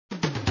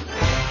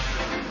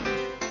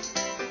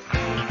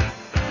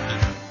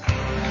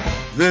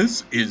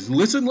This is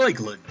Listen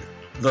Lakeland,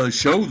 the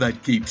show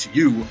that keeps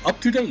you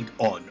up to date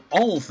on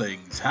all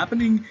things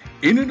happening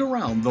in and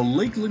around the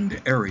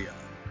Lakeland area.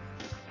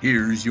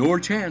 Here's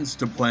your chance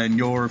to plan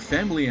your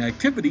family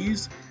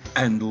activities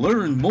and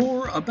learn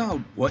more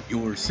about what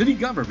your city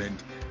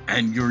government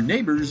and your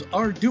neighbors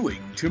are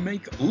doing to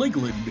make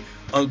Lakeland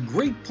a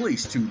great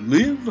place to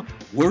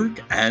live,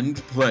 work, and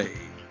play.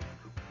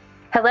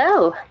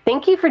 Hello,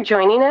 thank you for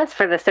joining us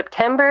for the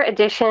September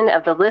edition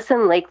of the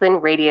Listen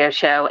Lakeland radio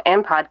show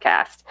and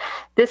podcast.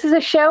 This is a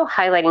show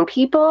highlighting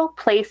people,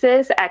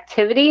 places,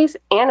 activities,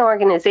 and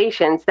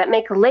organizations that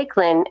make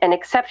Lakeland an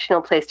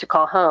exceptional place to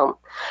call home.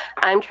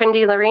 I'm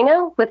Trendy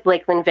Loreno with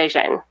Lakeland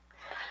Vision.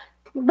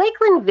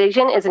 Lakeland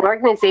Vision is an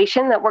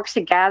organization that works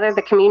to gather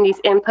the community's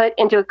input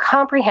into a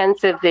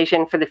comprehensive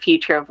vision for the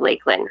future of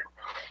Lakeland.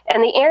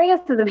 And the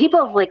areas that the people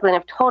of Lakeland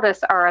have told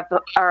us are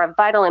of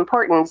vital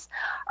importance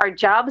are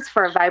jobs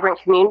for a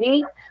vibrant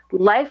community,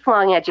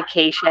 lifelong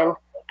education,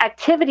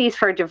 activities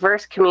for a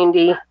diverse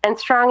community, and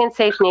strong and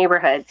safe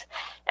neighborhoods.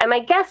 And my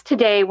guests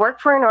today work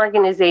for an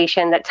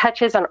organization that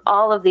touches on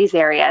all of these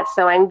areas.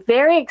 So I'm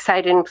very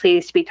excited and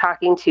pleased to be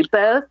talking to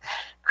both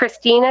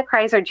Christina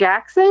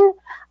Kreiser-Jackson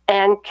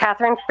and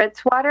Catherine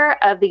Fitzwater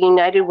of the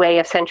United Way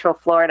of Central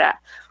Florida.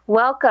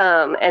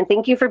 Welcome, and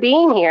thank you for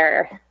being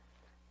here.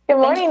 Good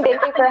morning.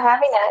 Thank you for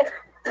having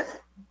us.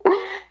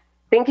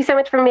 Thank you so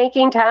much for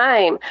making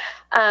time.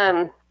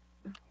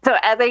 So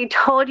as I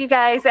told you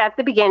guys at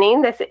the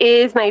beginning, this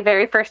is my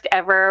very first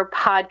ever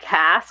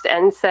podcast,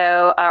 and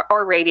so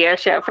or radio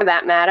show for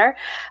that matter.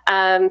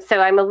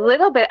 So I'm a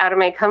little bit out of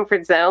my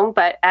comfort zone,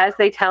 but as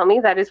they tell me,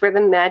 that is where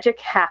the magic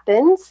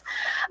happens.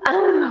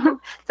 So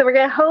we're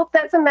going to hope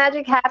that some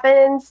magic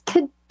happens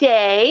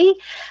today.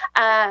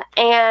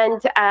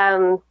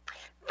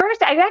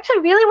 First, I actually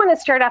really want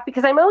to start off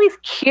because I'm always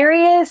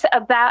curious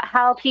about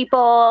how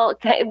people's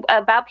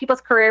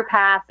career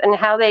paths and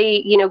how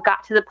they,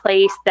 got to the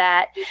place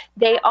that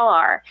they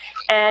are.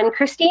 And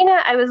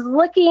Christina, I was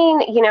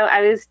looking,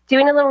 I was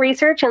doing a little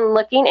research and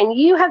looking, and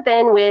you have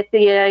been with the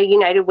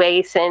United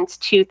Way since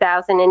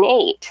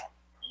 2008,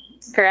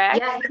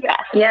 correct?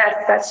 Yes,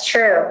 that's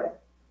true.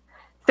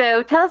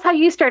 So tell us how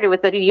you started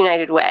with the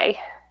United Way.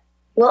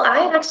 Well,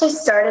 I actually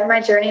started my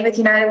journey with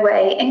United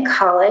Way in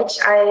college.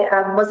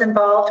 I was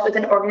involved with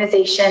an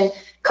organization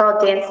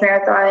called Dance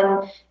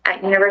Marathon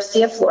at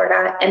University of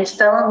Florida and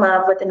fell in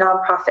love with the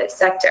nonprofit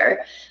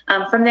sector.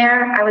 From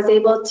there, I was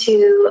able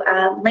to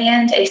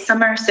land a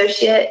summer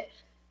associate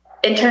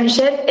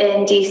internship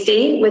in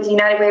DC with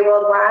United Way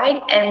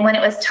Worldwide. And when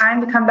it was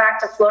time to come back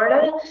to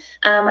Florida,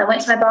 I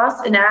went to my boss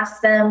and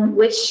asked them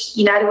which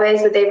United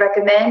Ways would they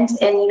recommend.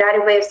 And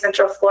United Way of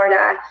Central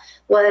Florida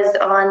was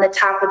on the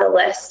top of the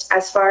list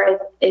as far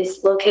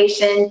as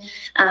location,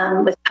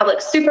 with public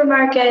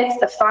supermarkets,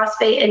 the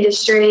phosphate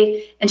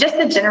industry, and just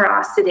the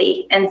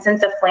generosity and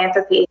sense of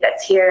philanthropy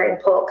that's here in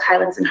Polk,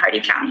 Highlands, and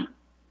Hardee County.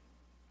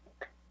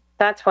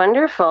 That's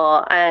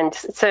wonderful. And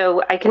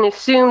so I can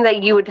assume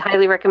that you would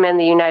highly recommend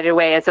the United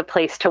Way as a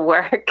place to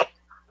work.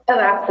 Oh,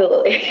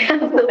 absolutely.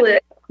 Absolutely.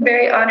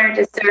 Very honored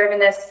to serve in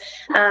this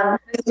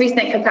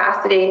recent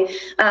capacity,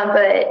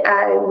 but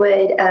I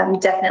would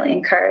definitely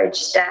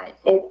encourage that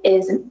it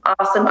is an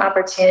awesome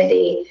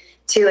opportunity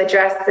to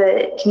address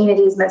the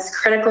community's most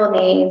critical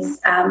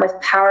needs with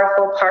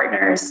powerful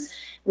partners,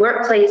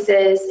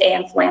 workplaces,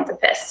 and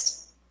philanthropists.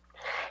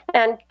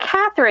 And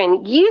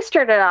Catherine, you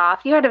started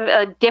off, you had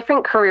a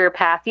different career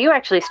path. You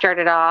actually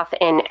started off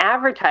in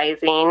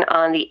advertising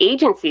on the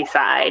agency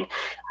side,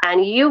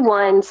 and you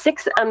won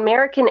 6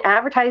 American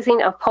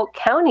Advertising of Polk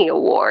County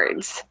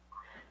Awards.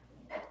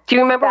 Do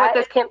you remember what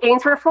those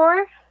campaigns were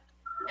for?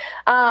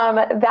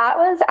 That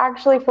was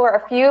actually for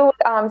a few,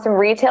 some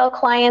retail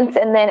clients.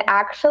 And then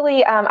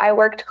actually, I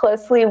worked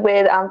closely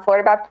with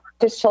Florida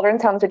Baptist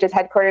Children's Homes, which is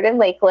headquartered in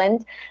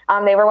Lakeland.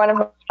 They were one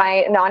of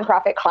my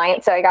nonprofit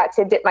clients. So I got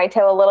to dip my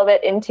toe a little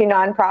bit into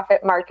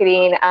nonprofit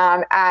marketing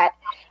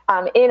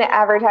in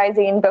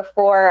advertising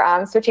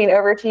before switching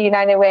over to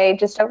United Way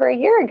just over a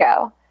year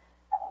ago.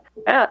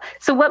 Oh,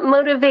 so what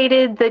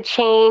motivated the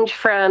change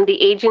from the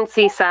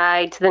agency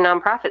side to the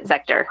nonprofit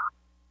sector?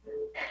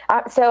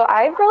 So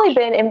I've really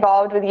been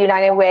involved with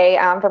United Way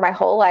for my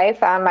whole life.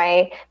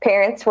 My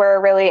parents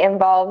were really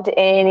involved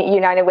in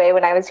United Way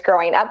when I was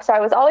growing up. So I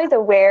was always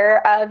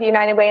aware of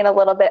United Way and a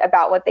little bit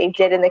about what they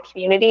did in the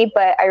community.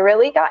 But I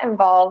really got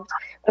involved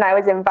when I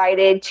was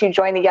invited to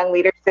join the Young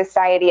Leaders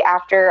Society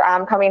after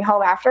coming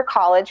home after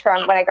college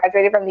from when I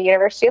graduated from the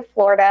University of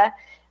Florida.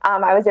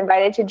 I was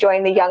invited to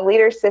join the Young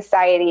Leaders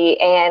Society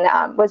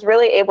and was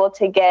really able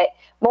to get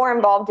more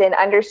involved and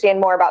understand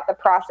more about the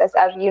process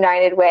of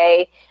United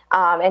Way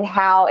and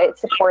how it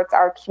supports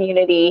our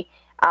community.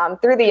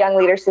 Through the Young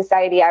Leaders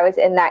Society, I was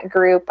in that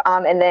group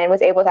and then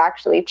was able to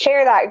actually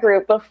chair that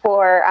group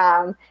before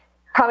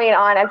coming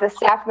on as a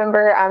staff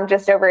member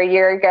just over a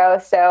year ago.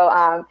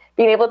 So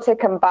being able to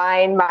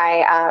combine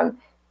my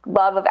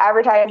love of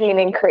advertising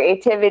and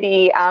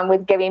creativity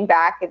with giving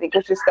back, I think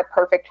was just the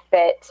perfect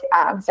fit.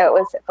 So it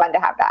was fun to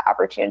have that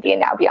opportunity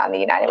and now be on the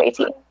United Way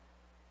team.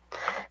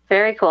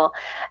 Very cool.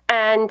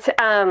 And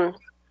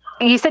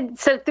you said,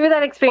 so through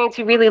that experience,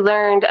 you really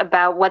learned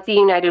about what the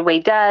United Way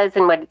does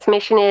and what its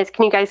mission is.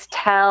 Can you guys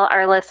tell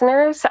our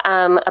listeners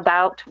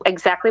about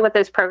exactly what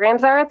those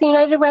programs are at the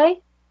United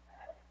Way?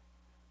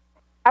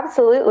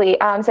 Absolutely.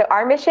 So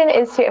our mission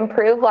is to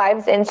improve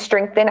lives and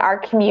strengthen our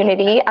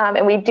community.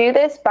 And we do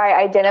this by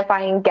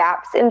identifying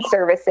gaps in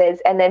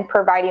services and then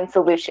providing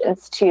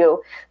solutions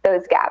to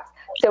those gaps.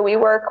 So we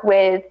work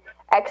with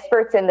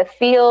experts in the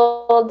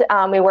field.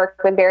 We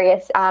work with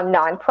various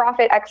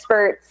nonprofit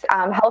experts,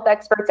 health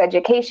experts,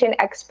 education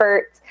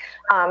experts,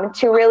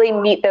 to really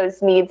meet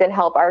those needs and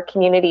help our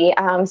community.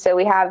 So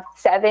we have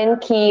 7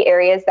 key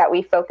areas that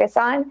we focus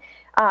on.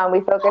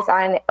 We focus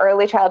on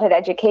early childhood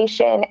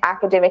education,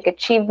 academic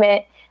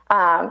achievement,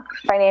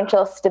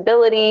 financial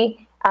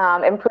stability,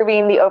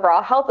 improving the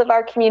overall health of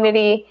our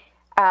community.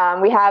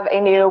 We have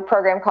a new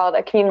program called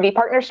a community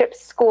partnership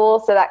school,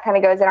 so that kind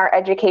of goes in our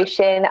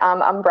education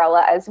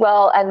umbrella as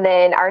well. And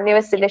then our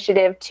newest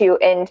initiative to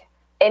end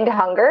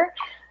hunger.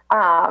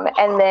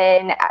 And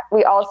then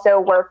we also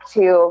work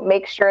to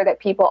make sure that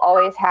people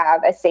always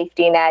have a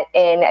safety net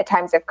in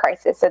times of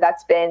crisis. So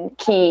that's been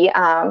key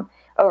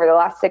over the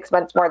last 6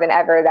 months more than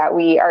ever, that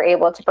we are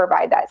able to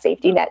provide that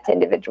safety net to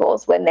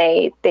individuals when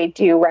they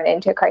do run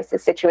into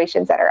crisis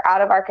situations that are out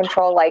of our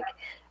control, like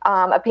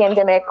a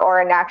pandemic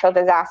or a natural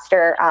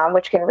disaster,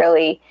 which can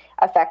really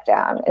affect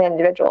an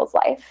individual's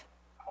life.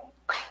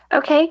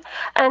 Okay,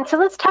 and so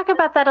let's talk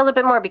about that a little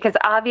bit more, because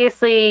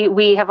obviously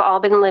we have all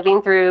been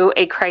living through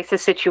a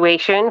crisis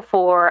situation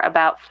for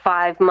about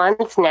 5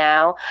 months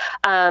now.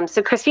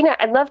 So Christina,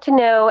 I'd love to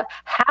know,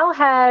 how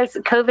has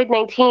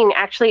COVID-19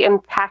 actually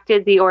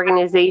impacted the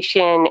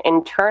organization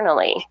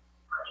internally?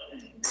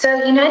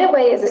 So United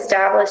Way is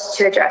established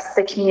to address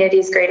the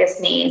community's greatest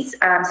needs.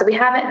 So we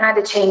haven't had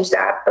to change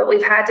that, but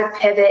we've had to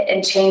pivot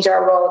and change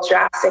our role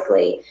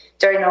drastically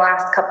during the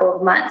last couple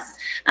of months.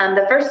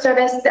 The first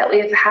service that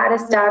we've had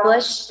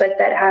established, but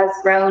that has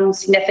grown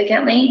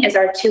significantly, is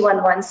our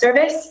 211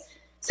 service.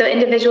 So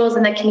individuals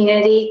in the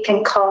community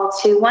can call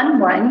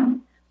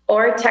 211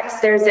 or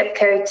text their zip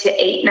code to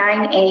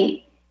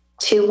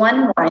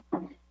 898-211,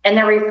 and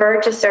they're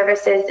referred to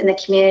services in the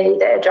community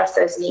that address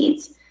those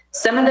needs.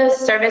 Some of those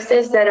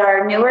services that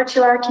are newer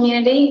to our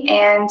community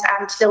and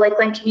to the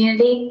Lakeland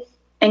community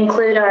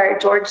include our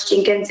George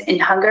Jenkins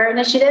End Hunger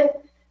initiative,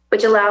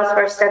 which allows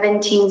for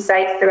 17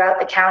 sites throughout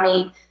the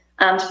county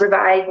to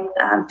provide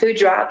food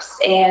drops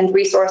and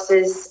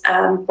resources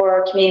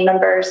for community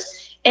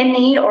members in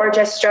need or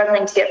just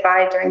struggling to get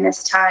by during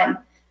this time.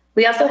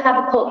 We also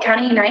have the Polk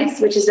County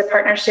Unites, which is a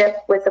partnership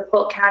with the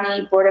Polk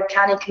County Board of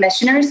County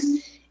Commissioners,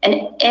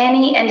 and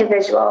any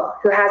individual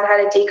who has had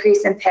a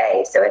decrease in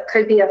pay. So it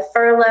could be a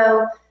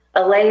furlough,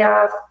 a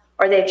layoff,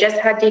 or they've just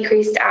had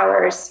decreased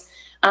hours,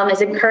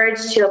 is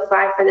encouraged to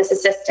apply for this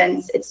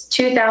assistance. It's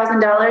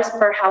 $2,000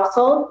 per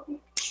household.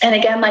 And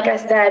again, like I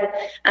said,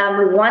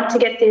 we want to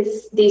get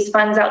these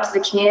funds out to the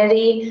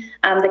community.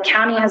 The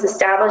county has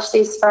established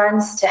these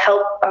funds to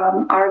help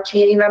our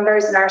community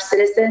members and our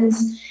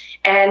citizens.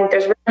 And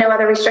there's really no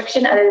other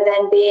restriction other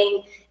than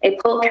being a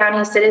Polk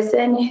County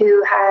citizen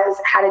who has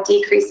had a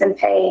decrease in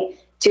pay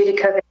due to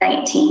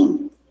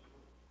COVID-19.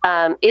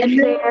 Is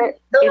there a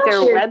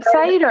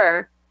website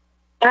or?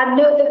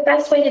 No, the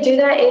best way to do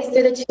that is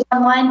through the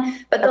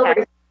 211, but they'll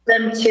refer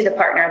them to the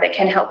partner that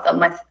can help them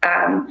with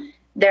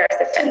their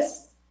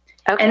assistance.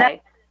 Okay. And that,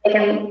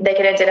 they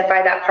can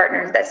identify that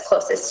partner that's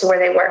closest to where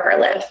they work or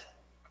live.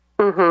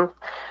 Mm-hmm.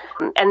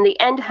 And the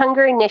End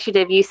Hunger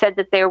Initiative, you said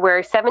that there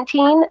were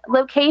 17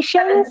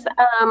 locations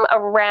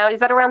around,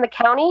 is that around the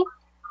county?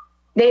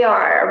 They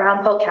are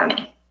around Polk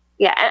County.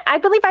 Yeah, I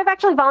believe I've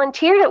actually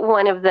volunteered at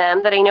one of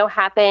them that I know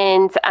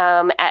happens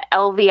at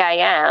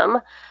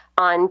LVIM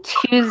on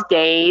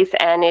Tuesdays,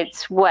 and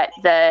it's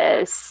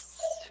the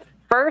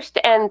first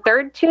and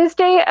third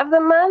Tuesday of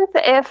the month,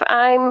 if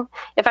I'm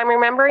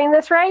remembering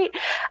this right.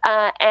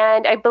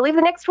 And I believe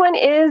the next one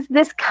is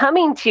this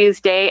coming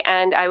Tuesday,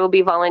 and I will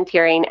be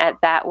volunteering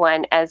at that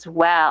one as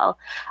well.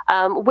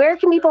 Where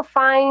can people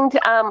find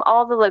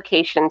all the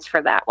locations for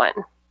that one,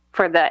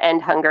 for the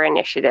End Hunger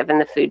Initiative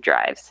and the food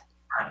drives?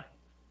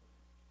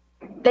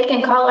 They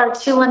can call our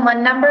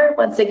 211 number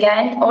once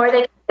again, or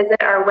they can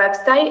visit our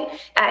website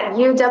at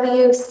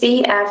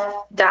uwcf.org,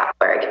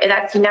 and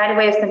that's United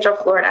Way of Central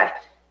Florida.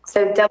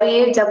 So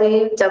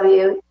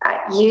www.uwcf.org,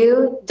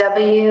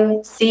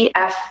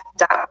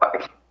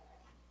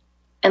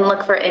 and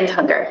look for End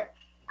Hunger.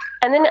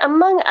 And then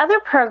among other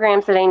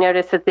programs that I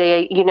noticed that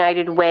the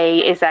United Way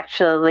is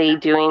actually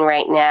doing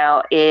right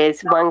now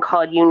is one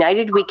called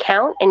United We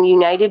Count and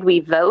United We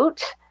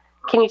Vote.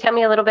 Can you tell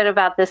me a little bit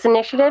about this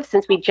initiative,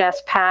 since we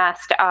just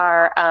passed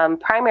our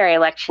primary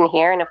election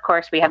here, and of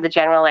course we have the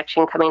general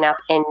election coming up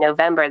in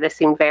November? This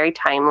seemed very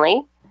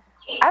timely.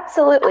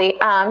 Absolutely.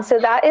 So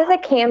that is a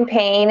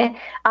campaign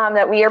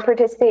that we are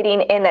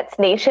participating in that's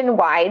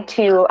nationwide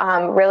to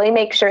really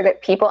make sure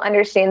that people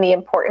understand the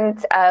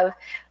importance of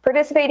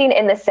participating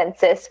in the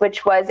census,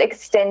 which was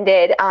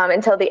extended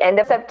until the end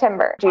of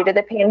September due to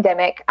the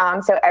pandemic.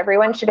 So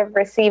everyone should have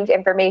received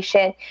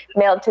information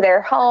mailed to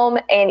their home,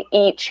 and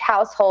each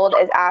household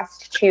is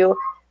asked to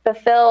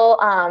fulfill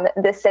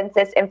the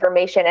census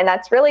information. And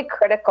that's really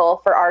critical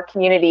for our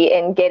community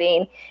in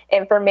getting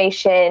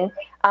information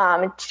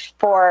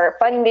for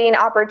funding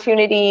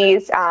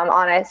opportunities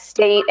on a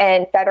state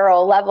and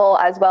federal level,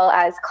 as well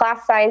as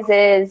class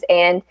sizes.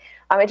 And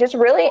it just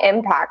really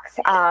impacts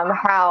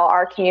how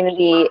our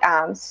community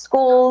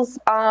schools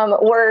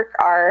work.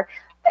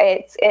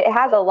 It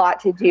has a lot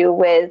to do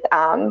with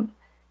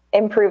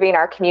improving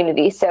our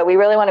community. So we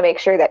really want to make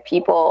sure that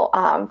people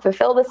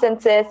fulfill the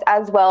census,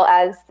 as well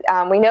as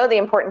we know the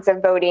importance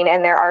of voting,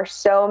 and there are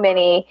so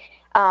many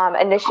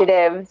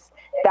initiatives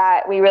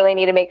that we really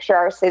need to make sure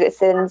our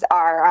citizens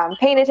are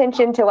paying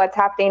attention to what's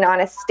happening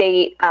on a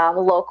state,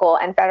 local,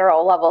 and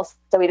federal level.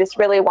 So we just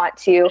really want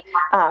to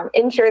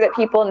ensure that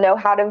people know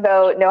how to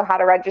vote, know how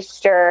to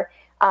register,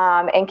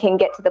 and can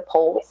get to the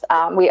polls.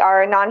 We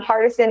are a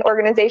nonpartisan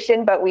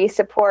organization, but we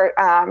support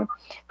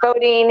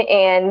voting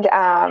and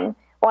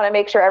want to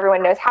make sure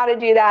everyone knows how to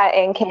do that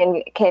and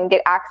can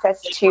get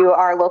access to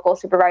our local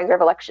supervisor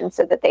of elections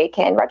so that they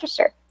can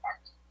register.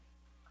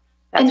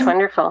 That's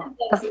wonderful.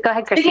 Go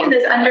ahead, Christine. Speaking of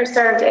those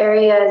underserved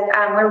areas,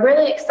 we're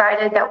really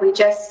excited that we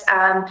just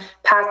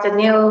passed a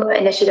new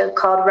initiative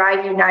called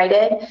Ride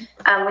United.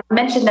 We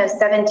mentioned those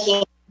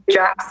 17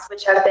 drops,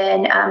 which have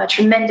been a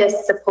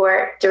tremendous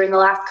support during the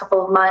last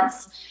couple of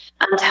months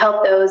to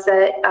help those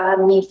that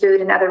need food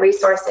and other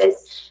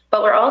resources.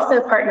 But we're also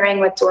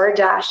partnering with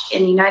DoorDash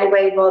and United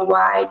Way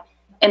Worldwide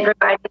and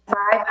providing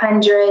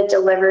 500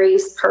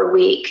 deliveries per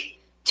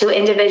week to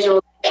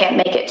individuals who can't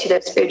make it to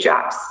those food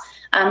drops.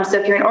 So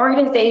if you're an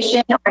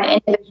organization or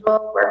an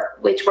individual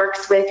which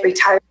works with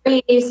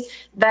retirees,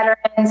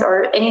 veterans,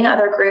 or any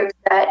other group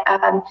that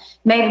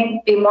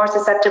may be more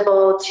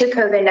susceptible to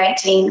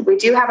COVID-19, we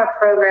do have a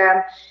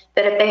program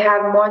that if they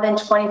have more than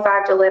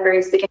 25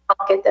 deliveries, we can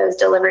help get those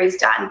deliveries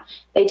done.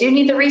 They do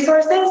need the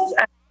resources.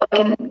 We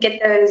can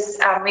get those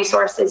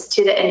resources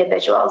to the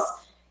individuals.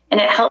 And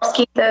it helps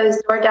keep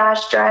those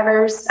DoorDash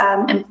drivers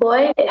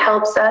employed. It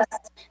helps us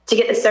to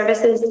get the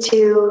services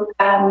to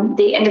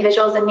the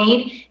individuals in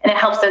need, and it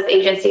helps those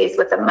agencies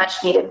with a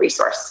much needed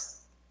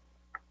resource.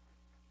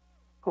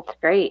 That's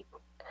great.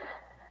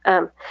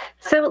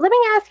 So let me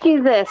ask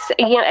you this.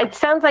 It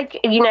sounds like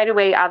United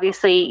Way,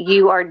 obviously,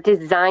 you are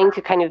designed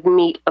to kind of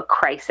meet a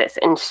crisis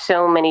in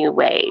so many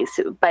ways.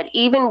 But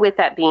even with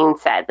that being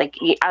said,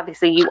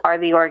 obviously you are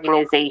the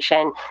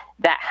organization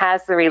that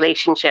has the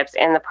relationships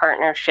and the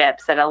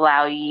partnerships that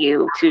allow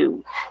you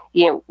to,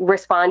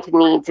 respond to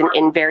needs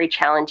in very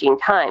challenging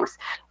times.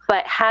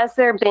 But has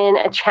there been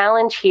a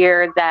challenge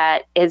here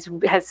that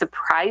has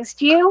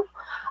surprised you?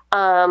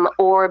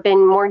 Or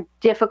been more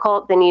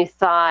difficult than you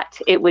thought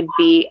it would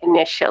be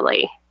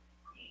initially?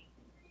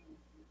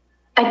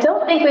 I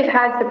don't think we've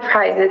had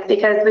surprises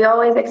because we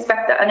always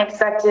expect the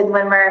unexpected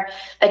when we're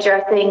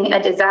addressing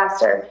a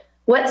disaster.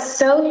 What's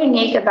so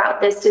unique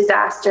about this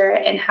disaster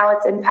and how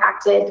it's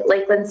impacted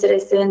Lakeland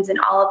citizens and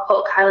all of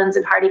Polk Highlands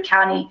and Hardy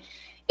County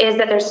is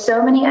that there's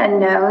so many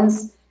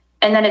unknowns,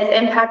 and that it's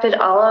impacted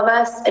all of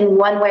us in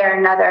one way or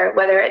another,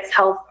 whether it's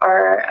health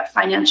or a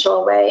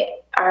financial way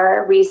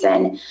or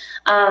reason.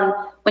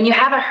 When you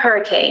have a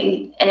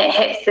hurricane and it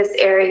hits this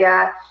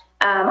area,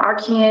 our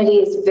community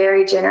is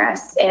very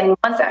generous. And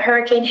once that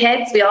hurricane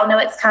hits, we all know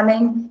it's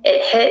coming,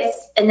 it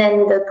hits. And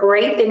then the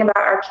great thing about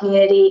our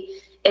community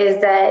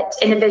is that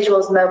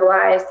individuals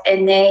mobilize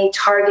and they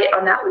target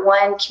on that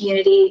one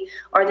community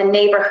or the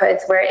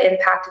neighborhoods where it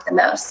impacted the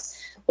most.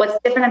 What's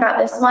different about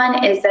this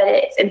one is that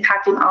it's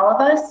impacting all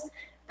of us,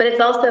 but it's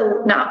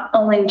also not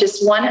only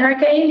just one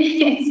hurricane,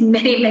 it's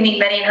many, many,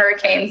 many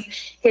hurricanes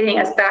hitting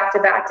us back to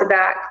back to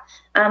back.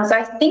 So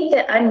I think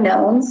that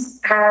unknowns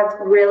have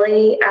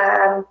really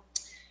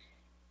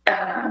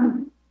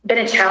been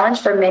a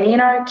challenge for many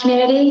in our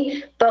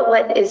community. But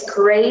what is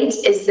great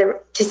is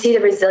to see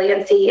the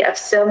resiliency of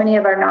so many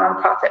of our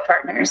nonprofit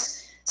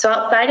partners. So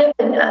outside of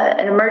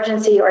an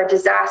emergency or a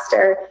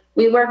disaster,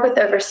 we work with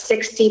over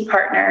 60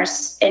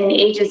 partners and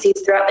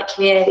agencies throughout the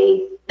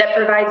community that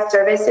provide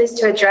services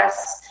to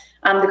address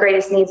the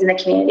greatest needs in the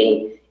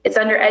community. It's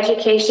under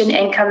education,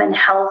 income, and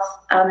health,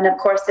 and of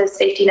course those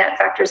safety net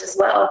factors as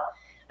well.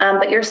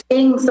 But you're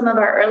seeing some of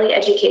our early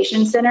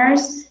education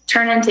centers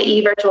turn into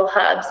e-virtual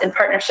hubs in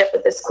partnership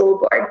with the school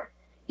board.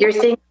 You're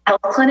seeing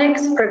health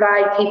clinics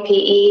provide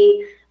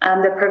PPE,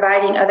 they're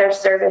providing other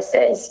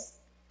services.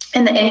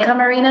 In the income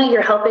arena,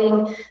 you're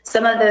helping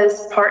some of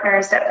those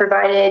partners that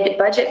provided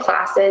budget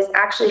classes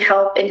actually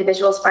help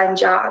individuals find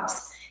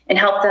jobs and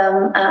help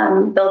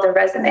them build their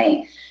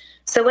resume.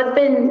 So what's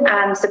been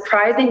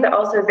surprising but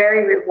also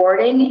very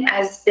rewarding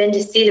has been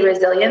to see the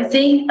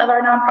resiliency of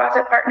our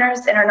nonprofit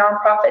partners and our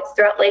nonprofits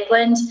throughout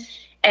Lakeland,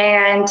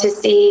 and to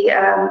see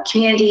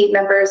community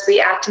members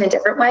react in a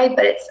different way.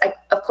 But it's,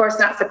 of course,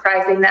 not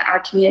surprising that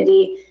our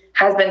community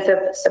has been so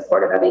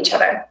supportive of each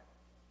other.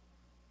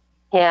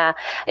 Yeah,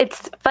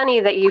 it's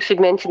funny that you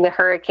should mention the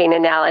hurricane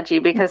analogy,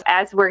 because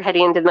as we're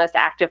heading into the most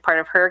active part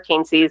of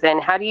hurricane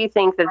season, how do you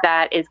think that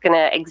that is going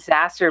to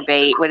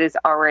exacerbate what is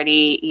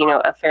already,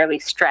 a fairly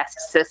stressed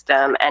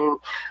system? And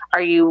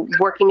are you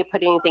working to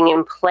put anything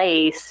in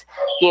place,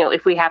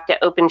 if we have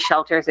to open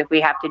shelters, if we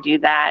have to do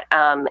that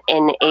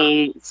in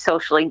a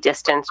socially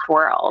distanced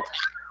world?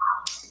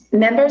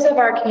 Members of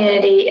our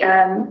community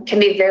can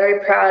be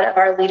very proud of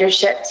our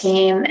leadership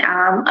team,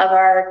 of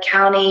our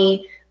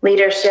county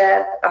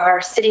leadership,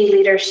 our city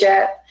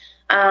leadership,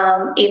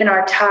 even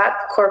our top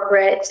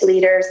corporate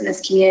leaders in this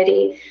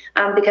community.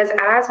 Because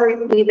as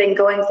we've been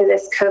going through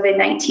this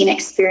COVID-19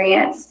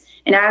 experience,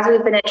 and as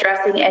we've been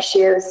addressing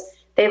issues,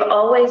 they've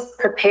always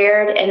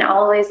prepared and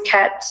always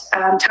kept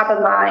top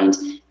of mind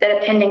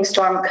that a pending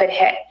storm could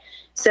hit.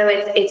 So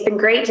it's been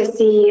great to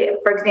see,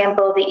 for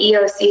example, the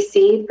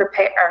EOC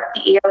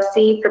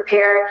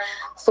prepare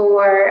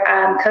for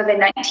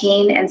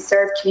COVID-19 and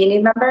serve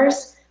community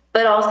members,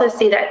 but also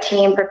see that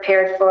team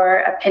prepared for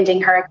a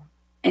pending hurricane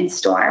and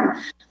storm.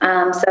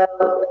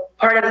 So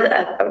part of,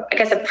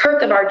 a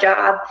perk of our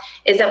job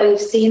is that we've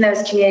seen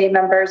those community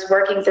members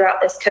working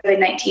throughout this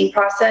COVID-19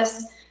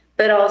 process,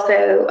 but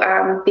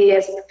also be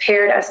as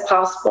prepared as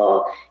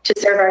possible to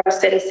serve our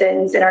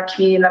citizens and our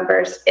community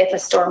members if a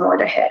storm were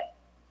to hit.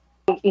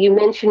 You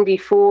mentioned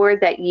before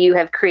that you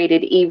have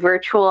created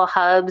e-virtual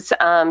hubs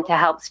to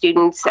help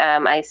students.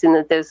 I assume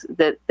that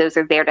those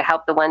are there to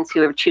help the ones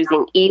who are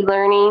choosing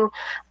e-learning,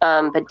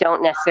 but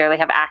don't necessarily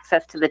have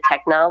access to the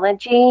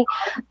technology.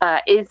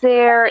 Is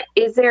there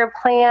a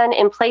plan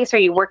in place? Are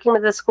you working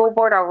with the school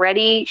board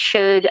already?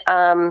 Should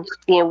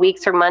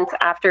weeks or months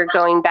after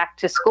going back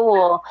to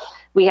school,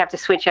 we have to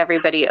switch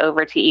everybody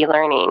over to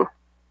e-learning?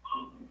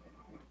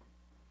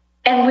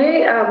 And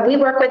we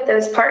work with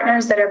those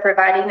partners that are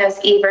providing those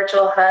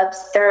e-virtual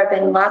hubs. There have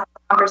been lots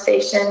of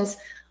conversations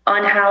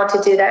on how to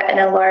do that in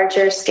a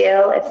larger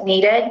scale if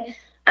needed.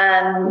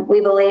 We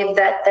believe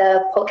that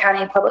the Polk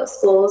County Public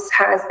Schools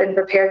has been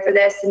prepared for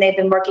this, and they've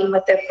been working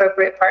with the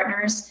appropriate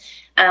partners.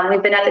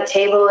 We've been at the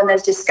table in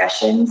those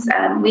discussions.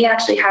 We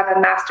actually have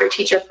a master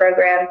teacher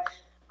program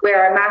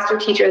where our master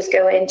teachers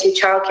go into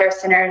childcare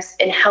centers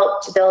and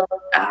help to build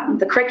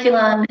the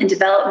curriculum and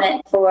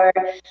development for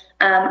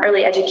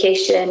early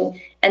education.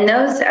 And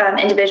those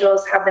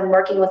individuals have been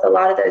working with a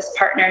lot of those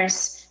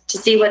partners to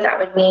see what that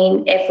would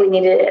mean if we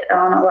needed it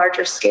on a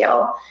larger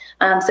scale.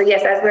 So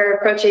yes, as we're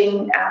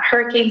approaching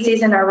hurricane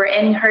season, or we're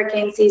in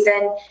hurricane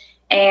season,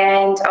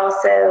 and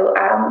also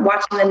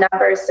watching the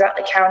numbers throughout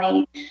the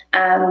county,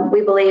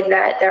 we believe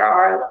that there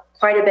are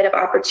quite a bit of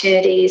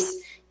opportunities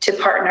to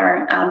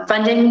partner.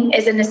 Funding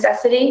is a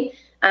necessity,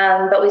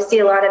 but we see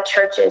a lot of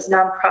churches,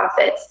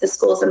 nonprofits, the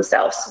schools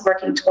themselves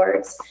working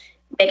towards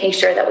making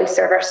sure that we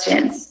serve our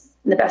students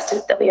the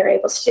best that we are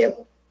able to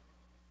do.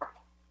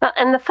 Well,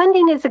 and the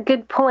funding is a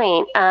good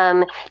point.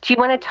 Do you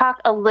want to talk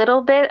a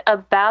little bit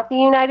about the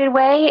United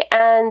Way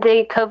and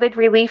the COVID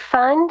Relief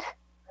Fund?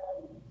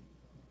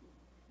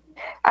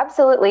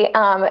 Absolutely.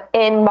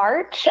 In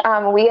March,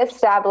 we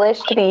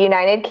established the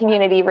United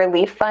Community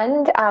Relief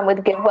Fund with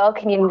GiveWell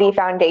Community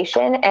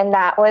Foundation, and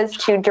that was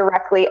to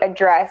directly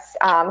address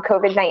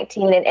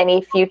COVID-19 and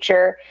any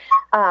future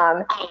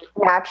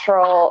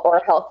natural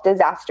or health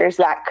disasters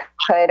that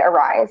could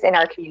arise in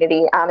our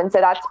community. And so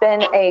that's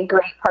been a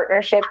great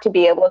partnership to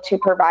be able to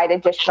provide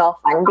additional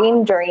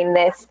funding during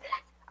this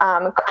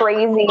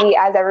crazy,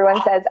 as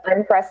everyone says,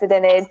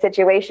 unprecedented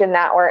situation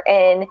that we're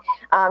in,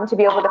 to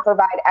be able to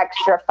provide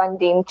extra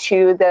funding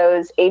to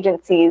those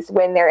agencies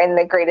when they're in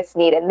the greatest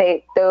need. And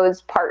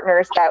those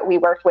partners that we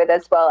work with,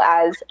 as well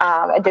as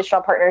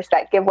additional partners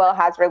that GiveWell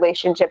has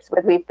relationships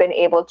with, we've been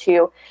able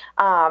to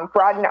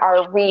broaden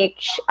our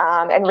reach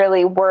and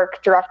really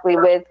work directly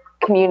with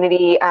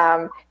community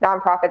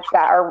nonprofits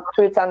that are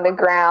boots on the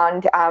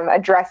ground,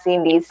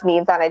 addressing these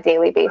needs on a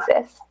daily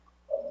basis.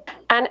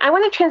 And I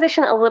want to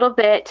transition a little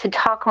bit to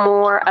talk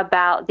more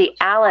about the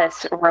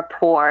Alice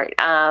report.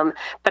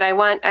 But I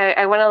want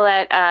to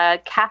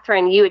let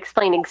Catherine, you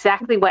explain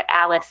exactly what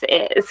Alice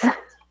is.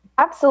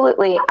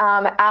 Absolutely.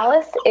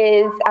 Alice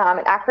is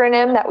an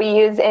acronym that we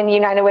use in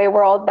United Way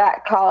world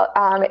that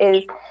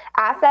is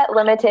Asset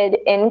Limited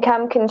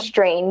Income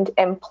Constrained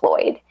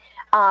Employed.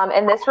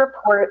 And this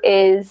report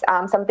is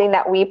something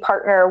that we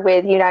partner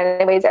with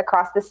United Ways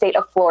across the state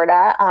of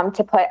Florida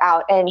to put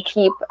out and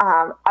keep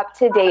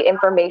up-to-date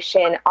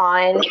information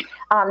on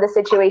the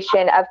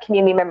situation of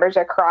community members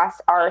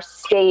across our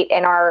state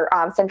and our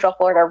Central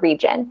Florida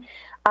region.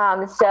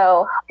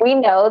 So we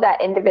know that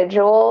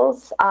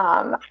individuals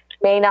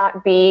may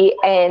not be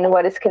in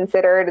what is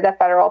considered the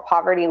federal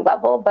poverty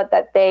level, but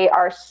that they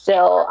are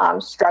still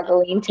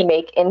struggling to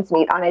make ends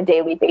meet on a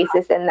daily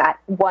basis, and that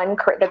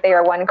they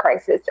are one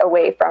crisis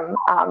away from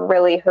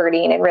really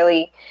hurting and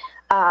really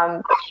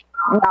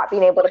not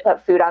being able to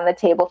put food on the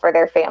table for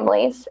their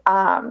families.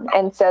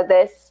 And so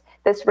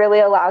this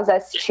really allows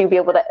us to be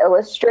able to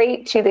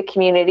illustrate to the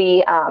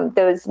community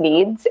those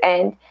needs.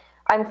 And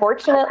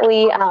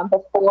unfortunately,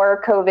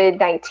 before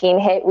COVID-19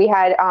 hit, we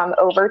had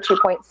over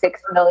 2.6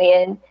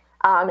 million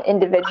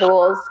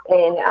individuals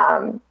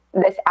in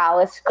this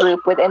ALICE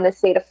group within the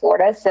state of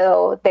Florida.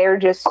 So they're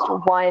just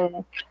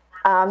one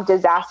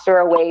disaster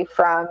away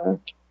from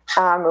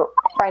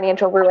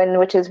financial ruin,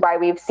 which is why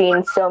we've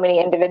seen so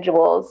many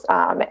individuals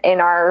in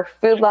our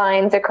food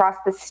lines across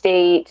the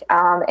state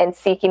and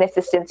seeking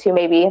assistance who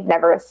maybe have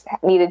never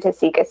needed to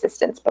seek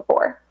assistance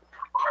before.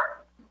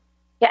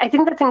 Yeah, I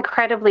think that's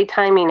incredibly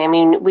timing. I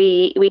mean,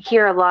 we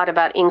hear a lot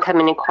about income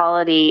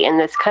inequality in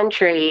this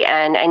country,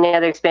 and I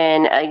know there's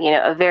been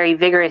a very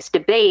vigorous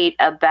debate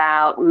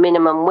about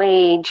minimum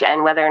wage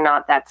and whether or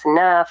not that's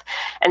enough.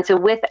 And so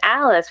with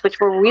ALICE, which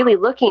we're really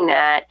looking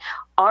at,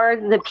 are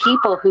the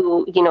people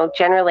who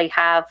generally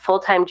have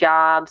full-time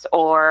jobs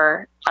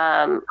or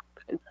are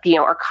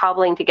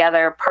cobbling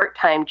together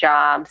part-time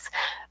jobs.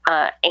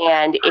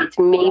 And it's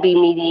maybe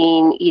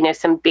meeting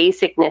some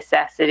basic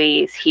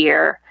necessities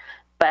here,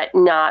 but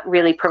not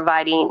really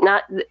providing,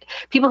 not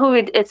people who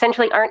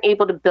essentially aren't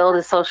able to build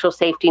a social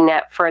safety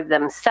net for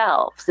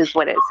themselves is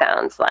what it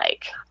sounds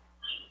like.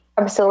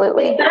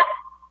 Absolutely.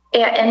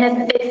 Yeah,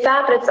 and it's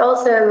that, but it's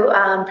also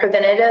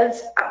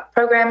preventative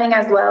programming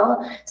as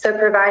well. So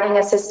providing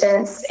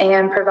assistance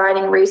and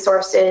providing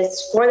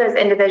resources for those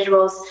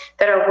individuals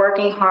that are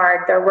working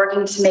hard, they're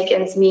working to make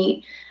ends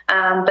meet,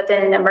 but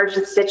then an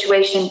emergency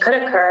situation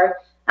could occur.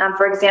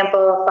 For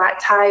example, a flat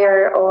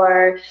tire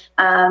or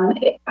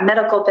a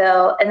medical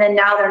bill, and then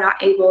now they're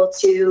not able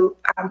to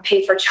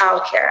pay for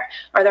childcare,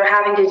 or they're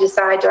having to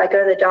decide, do I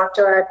go to the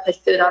doctor or I put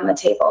food on the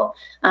table?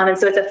 And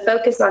so it's a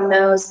focus on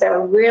those that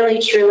are really,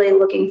 truly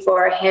looking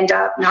for a hand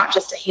up, not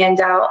just a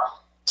handout,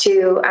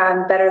 to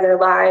better their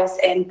lives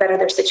and better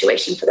their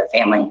situation for their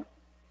family.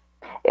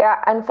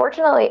 Yeah,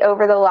 unfortunately,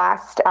 over the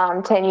last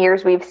 10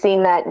 years, we've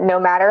seen that no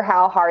matter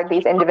how hard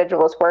these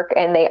individuals work,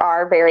 and they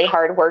are very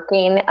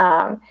hardworking,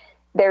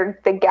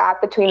 the gap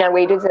between their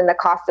wages and the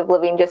cost of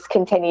living just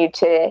continued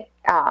to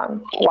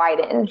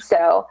widen.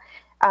 So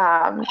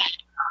that's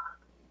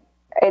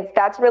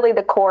really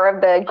the core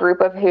of the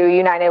group of who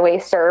United Way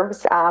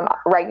serves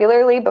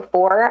regularly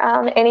before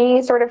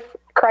any sort of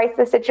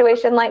crisis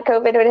situation like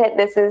COVID would hit.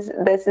 This is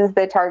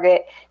the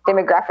target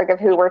demographic of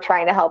who we're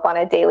trying to help on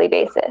a daily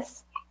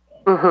basis.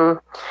 Mm-hmm.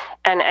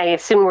 And I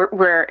assume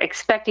we're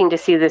expecting to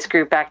see this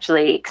group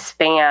actually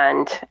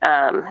expand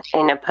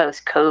in a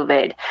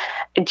post-COVID.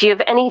 Do you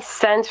have any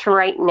sense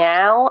right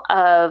now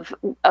of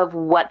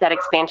what that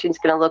expansion is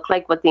going to look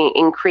like, what the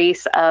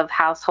increase of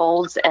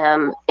households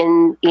at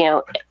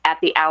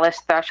the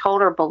ALICE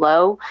threshold or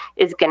below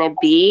is going to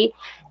be?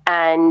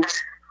 And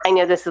I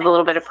know this is a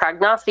little bit of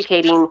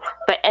prognosticating,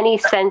 but any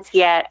sense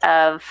yet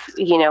of,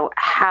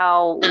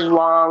 how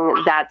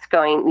long that's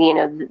going,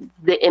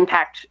 the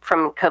impact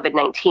from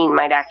COVID-19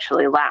 might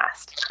actually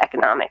last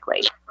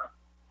economically?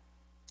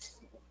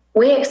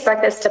 We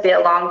expect this to be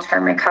a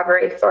long-term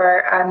recovery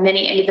for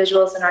many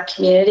individuals in our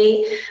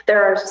community.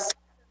 There are so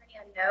many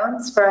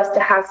unknowns for us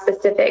to have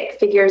specific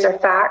figures or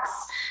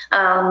facts,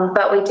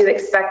 but we do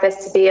expect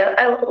this to be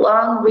a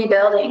long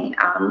rebuilding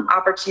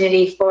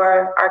opportunity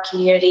for our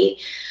community.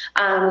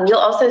 You'll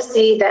also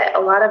see that a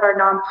lot of our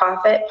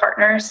nonprofit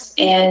partners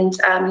and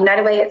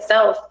United Way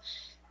itself,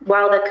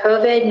 while the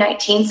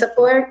COVID-19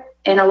 support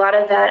and a lot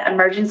of that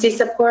emergency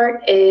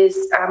support is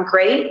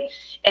great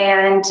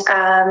and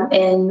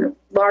in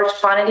large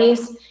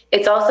quantities,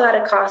 it's also at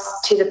a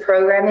cost to the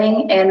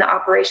programming and the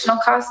operational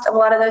cost of a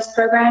lot of those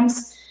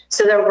programs.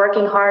 So they're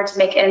working hard to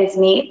make ends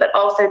meet, but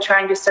also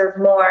trying to serve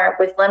more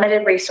with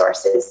limited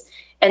resources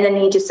and the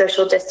need to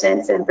social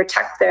distance and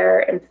protect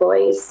their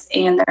employees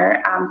and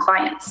their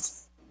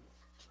clients.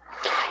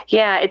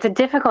 Yeah, it's a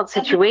difficult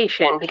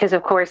situation because,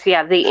 of course,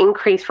 the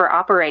increase for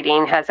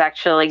operating has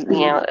actually,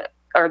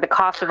 or the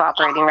cost of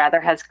operating rather,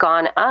 has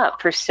gone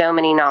up for so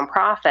many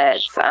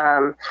nonprofits.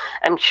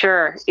 I'm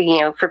sure,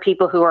 for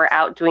people who are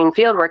out doing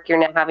field work, you're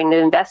now having to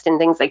invest in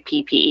things like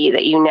PPE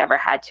that you never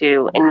had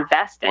to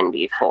invest in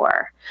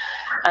before.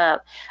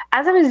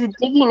 As I was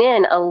digging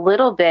in a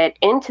little bit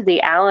into the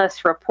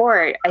ALICE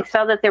report, I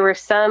saw that there were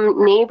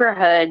some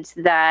neighborhoods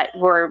that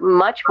were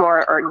much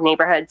more, or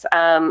neighborhoods,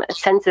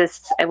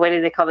 census, what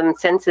do they call them,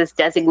 census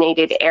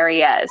designated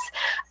areas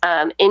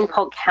in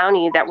Polk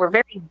County that were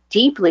very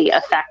deeply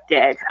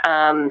affected.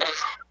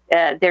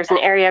 There's an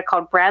area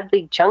called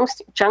Bradley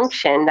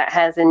Junction that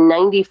has a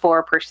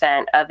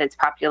 94% of its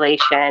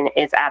population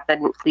is at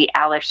the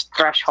ALICE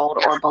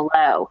threshold or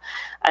below.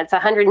 It's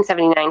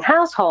 179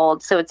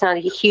 households, so it's not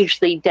a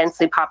hugely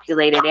densely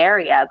populated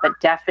area, but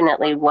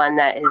definitely one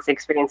that has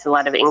experienced a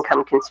lot of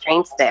income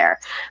constraints there.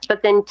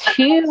 But then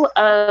two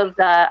of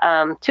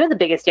the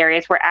biggest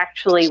areas were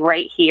actually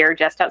right here,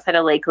 just outside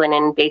of Lakeland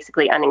and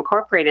basically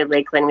unincorporated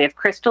Lakeland. We have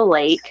Crystal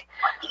Lake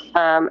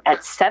at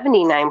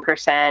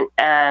 79%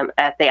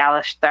 at the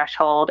ALICE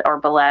threshold or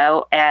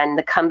below, and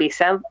the Cumbie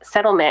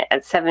settlement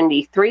at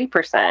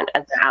 73%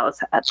 at the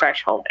ALICE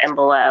threshold and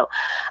below.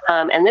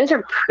 And those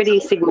are pretty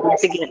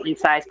significantly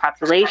sized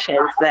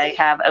populations. They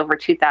have over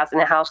 2,000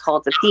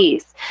 households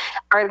apiece.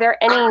 Are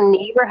there any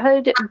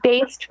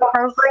neighborhood-based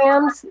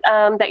programs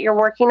that you're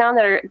working on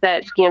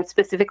that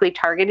specifically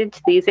targeted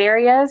to these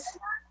areas?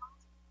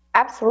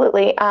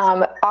 Absolutely.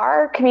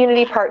 Our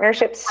community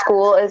partnership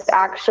school is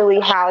actually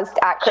housed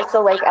at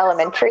Crystal Lake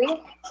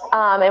Elementary.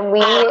 And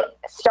we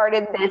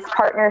started this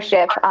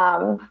partnership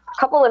a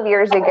couple of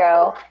years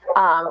ago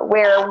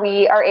where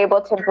we are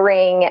able to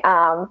bring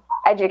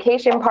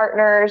education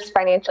partners,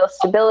 financial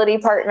stability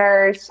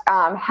partners,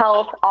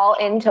 health all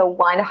into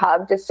one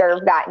hub to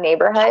serve that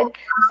neighborhood.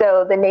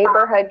 So the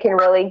neighborhood can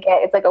really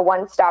it's like a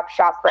one-stop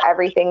shop for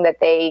everything that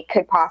they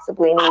could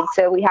possibly need.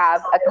 So we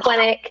have a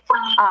clinic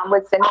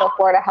with Central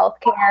Florida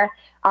Healthcare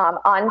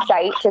on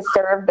site to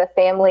serve the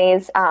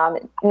families,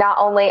 not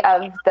only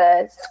of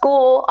the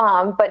school,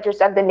 but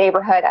just of the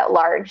neighborhood at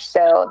large.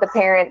 So the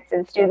parents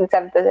and students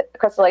of the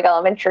Crystal Lake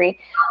Elementary,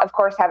 of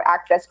course, have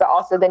access, but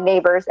also the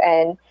neighbors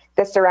and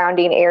the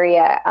surrounding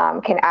area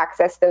can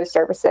access those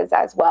services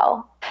as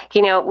well.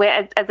 You know,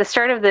 at the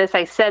start of this,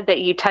 I said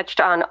that you touched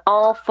on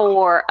all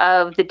four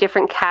of the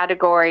different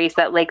categories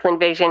that Lakeland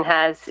Vision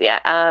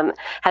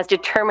has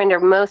determined are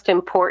most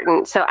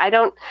important. So I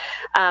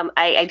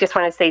just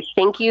want to say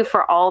thank you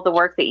for all the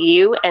work that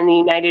you and the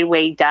United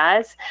Way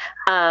does.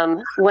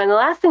 One of the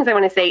last things I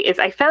want to say is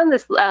I found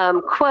this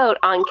quote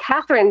on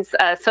Catherine's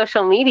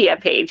social media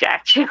page,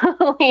 actually,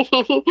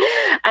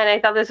 and I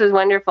thought this was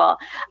wonderful.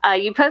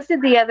 You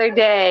posted the other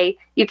day,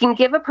 you can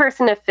give a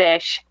person a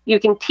fish, you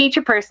can teach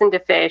a person to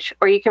fish,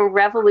 or you can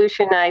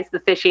revolutionize the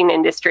fishing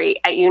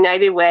industry. At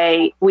United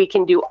Way, we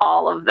can do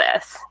all of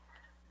this.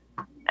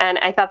 And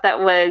I thought that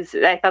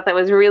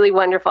was really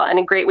wonderful and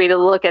a great way to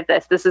look at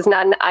this. This is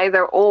not an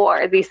either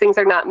or. These things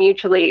are not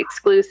mutually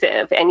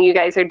exclusive, and you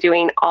guys are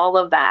doing all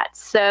of that.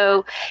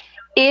 So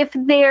if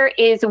there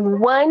is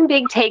one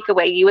big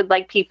takeaway you would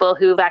like people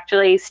who've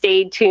actually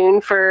stayed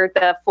tuned for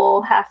the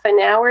full half an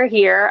hour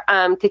here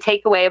to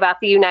take away about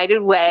the United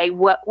Way,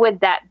 what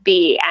would that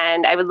be?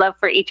 And I would love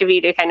for each of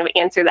you to kind of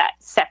answer that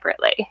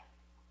separately.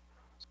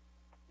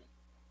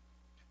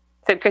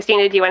 So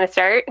Christina, do you want to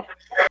start?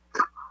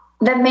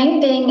 The main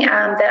thing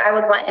that I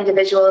would want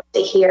individuals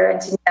to hear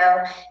and to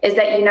know is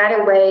that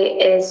United Way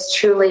is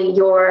truly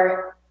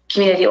your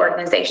community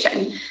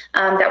organization,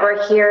 that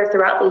we're here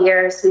throughout the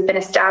years. We've been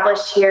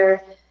established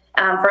here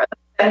for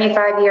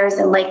 75 years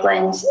in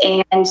Lakeland,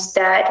 and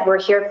that we're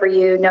here for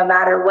you no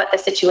matter what the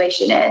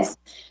situation is.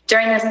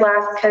 During this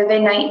last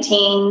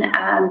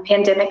COVID-19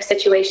 pandemic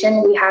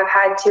situation, we have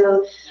had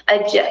to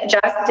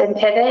adjust and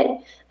pivot,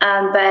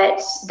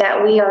 but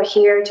that we are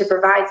here to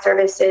provide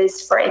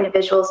services for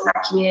individuals in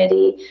our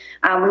community.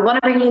 We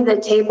want to bring you to the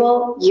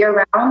table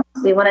year round.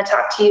 We want to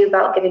talk to you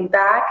about giving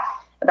back,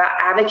 about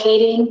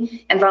advocating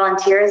and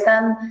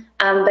volunteerism,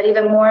 but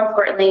even more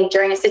importantly,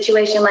 during a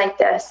situation like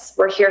this,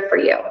 we're here for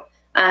you.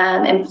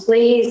 And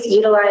please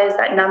utilize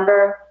that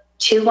number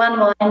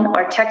 211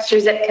 or text your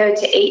zip code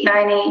to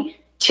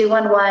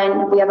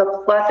 898-211. We have a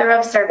plethora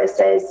of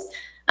services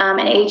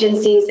and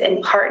agencies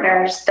and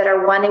partners that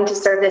are wanting to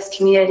serve this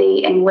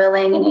community and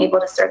willing and able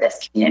to serve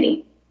this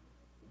community.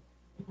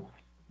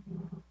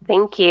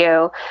 Thank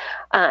you.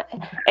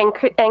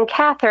 And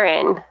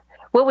Catherine,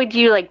 what would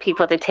you like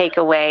people to take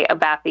away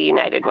about the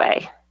United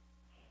Way?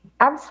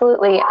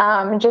 Absolutely.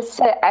 Just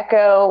to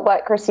echo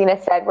what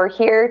Christina said, we're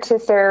here to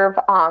serve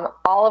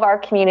all of our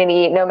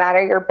community, no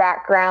matter your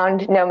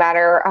background, no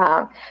matter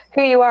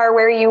who you are,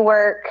 where you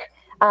work,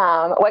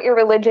 what your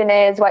religion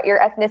is, what your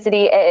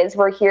ethnicity is.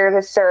 We're here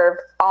to serve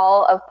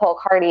all of Polk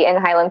Hardy and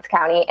Highlands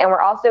County. And we're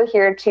also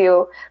here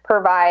to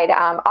provide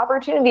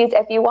opportunities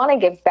if you want to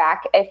give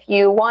back, if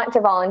you want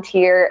to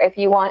volunteer, if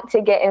you want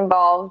to get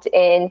involved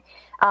in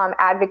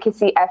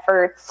advocacy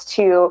efforts,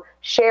 to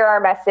share our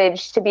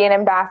message, to be an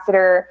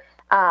ambassador.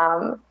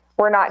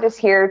 We're not just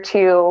here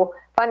to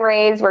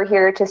fundraise, we're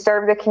here to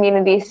serve the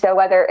community. So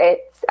whether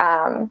it's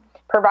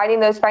providing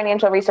those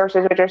financial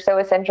resources, which are so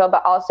essential,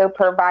 but also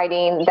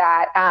providing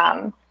that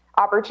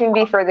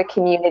opportunity for the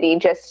community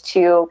just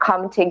to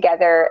come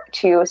together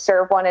to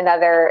serve one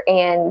another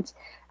and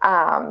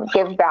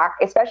give back,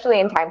 especially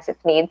in times of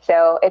need.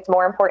 So it's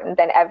more important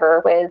than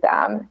ever with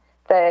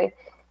the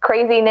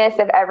craziness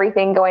of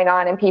everything going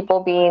on and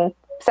people being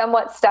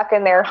somewhat stuck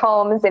in their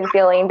homes and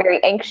feeling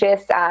very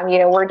anxious.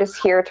 We're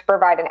just here to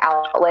provide an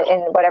outlet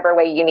in whatever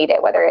way you need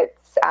it, whether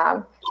it's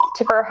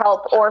for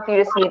help or if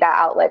you just need that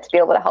outlet to be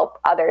able to help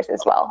others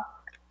as well.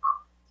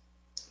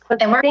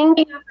 And we're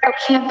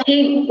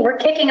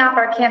kicking off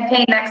our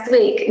campaign next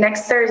week,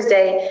 next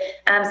Thursday.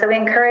 So we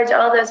encourage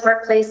all those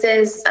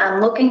workplaces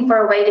looking for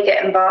a way to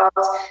get involved,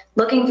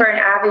 looking for an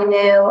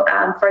avenue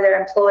for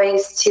their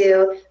employees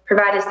to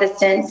provide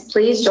assistance.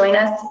 Please join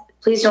us.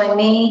 Please join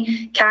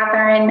me,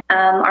 Catherine,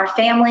 our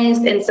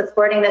families in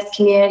supporting this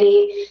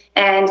community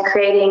and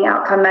creating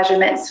outcome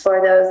measurements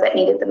for those that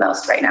need it the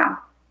most right now.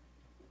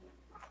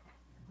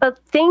 Well,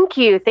 thank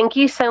you. Thank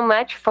you so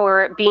much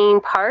for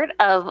being part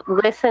of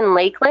Listen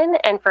Lakeland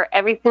and for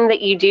everything that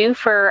you do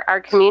for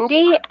our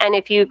community. And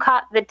if you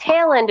caught the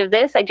tail end of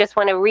this, I just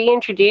want to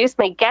reintroduce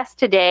my guests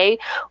today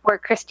were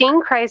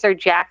Christine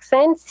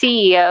Kreiser-Jackson,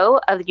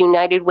 CEO of the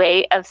United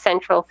Way of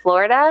Central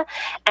Florida,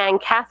 and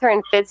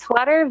Catherine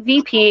Fitzwater,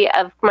 VP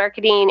of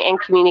Marketing and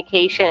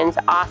Communications,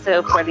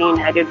 also for the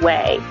United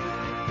Way.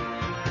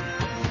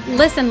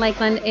 Listen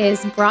Lakeland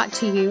is brought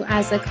to you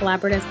as a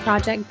collaborative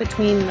project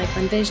between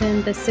Lakeland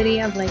Vision, the City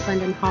of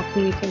Lakeland, and Hall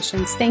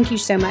Communications. Thank you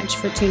so much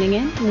for tuning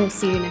in, and we'll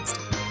see you next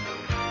time.